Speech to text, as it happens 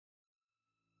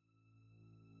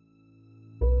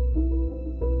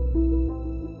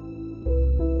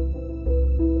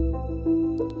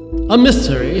A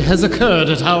mystery has occurred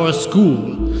at our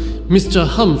school. Mr.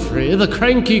 Humphrey, the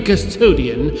cranky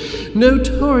custodian,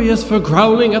 notorious for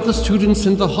growling at the students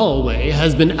in the hallway,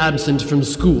 has been absent from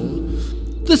school.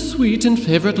 The sweet and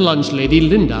favorite lunch lady,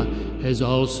 Linda, has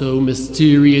also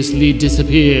mysteriously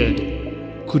disappeared.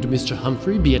 Could Mr.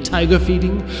 Humphrey be a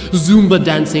tiger-feeding,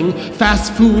 Zumba-dancing,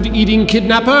 fast-food-eating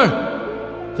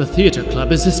kidnapper? The theater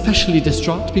club is especially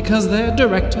distraught because their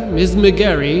director, Ms.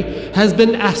 McGarry, has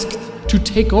been asked to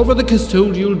take over the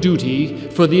custodial duty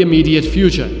for the immediate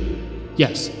future.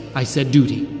 Yes, I said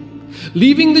duty.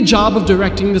 Leaving the job of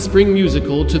directing the spring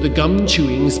musical to the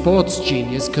gum-chewing sports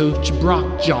genius coach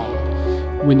Brock John.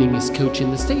 Winningest coach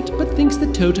in the state, but thinks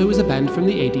that Toto is a band from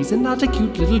the 80s and not a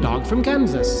cute little dog from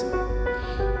Kansas.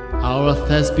 Our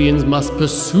thespians must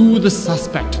pursue the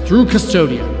suspect through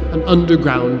Custodia, an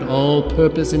underground,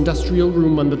 all-purpose industrial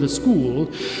room under the school,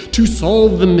 to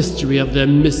solve the mystery of their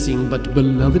missing but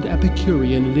beloved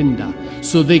Epicurean Linda,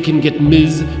 so they can get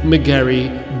Ms. McGarry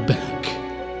back.